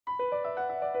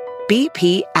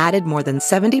BP added more than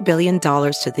 $70 billion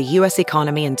to the U.S.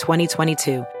 economy in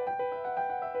 2022.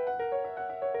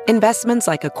 Investments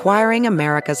like acquiring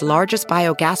America's largest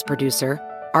biogas producer,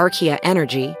 Archaea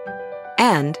Energy,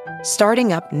 and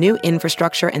starting up new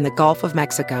infrastructure in the Gulf of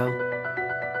Mexico.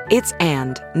 It's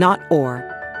and, not or.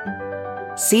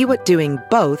 See what doing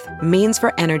both means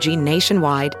for energy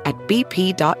nationwide at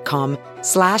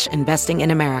bp.com/investing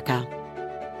in America.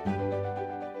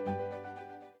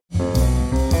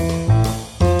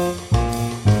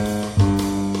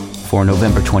 For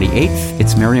November 28th,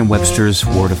 it's Merriam-Webster's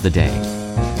Word of the Day.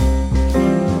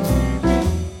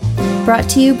 Brought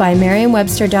to you by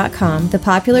Merriam-Webster.com, the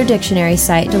popular dictionary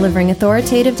site delivering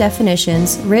authoritative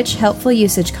definitions, rich, helpful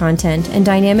usage content, and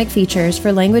dynamic features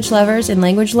for language lovers and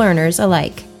language learners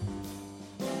alike.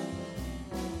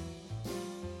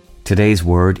 Today's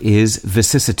word is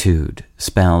vicissitude,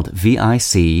 spelled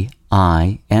V-I-C-I-S-S-I-T-U-D-E.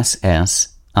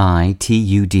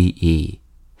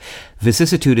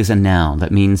 Vicissitude is a noun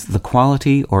that means the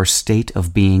quality or state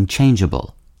of being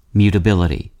changeable,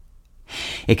 mutability.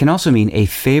 It can also mean a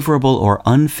favorable or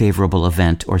unfavorable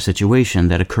event or situation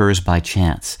that occurs by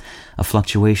chance, a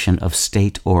fluctuation of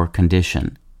state or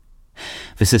condition.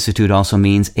 Vicissitude also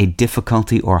means a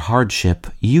difficulty or hardship,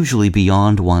 usually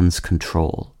beyond one's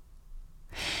control.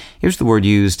 Here's the word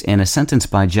used in a sentence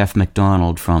by Geoff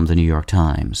Macdonald from the New York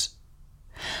Times.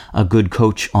 A good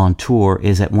coach on tour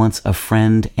is at once a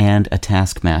friend and a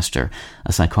taskmaster,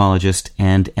 a psychologist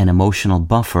and an emotional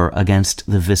buffer against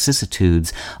the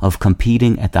vicissitudes of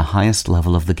competing at the highest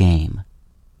level of the game.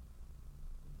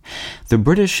 The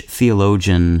British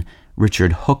theologian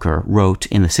Richard Hooker wrote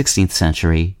in the 16th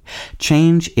century,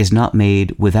 "Change is not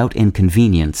made without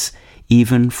inconvenience,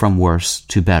 even from worse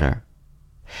to better."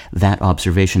 That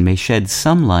observation may shed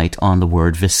some light on the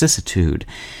word vicissitude,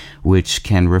 which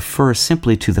can refer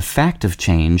simply to the fact of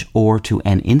change or to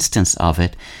an instance of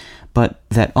it, but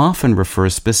that often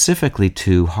refers specifically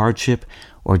to hardship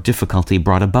or difficulty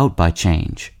brought about by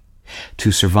change.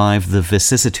 To survive the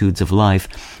vicissitudes of life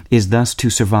is thus to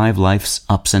survive life's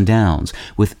ups and downs,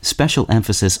 with special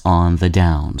emphasis on the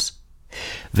downs.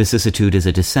 Vicissitude is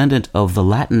a descendant of the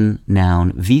Latin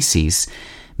noun vicis,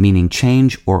 meaning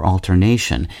change or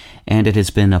alternation, and it has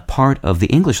been a part of the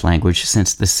English language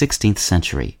since the 16th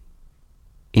century.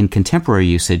 In contemporary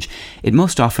usage, it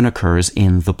most often occurs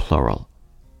in the plural.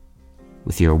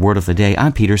 With your Word of the Day,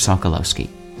 I'm Peter Sokolowski.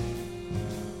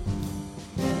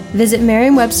 Visit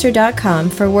Merriam-Webster.com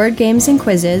for word games and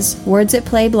quizzes, Words at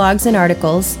Play blogs and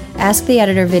articles, Ask the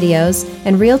Editor videos,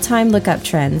 and real-time lookup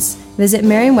trends. Visit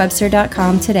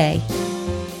Merriam-Webster.com today.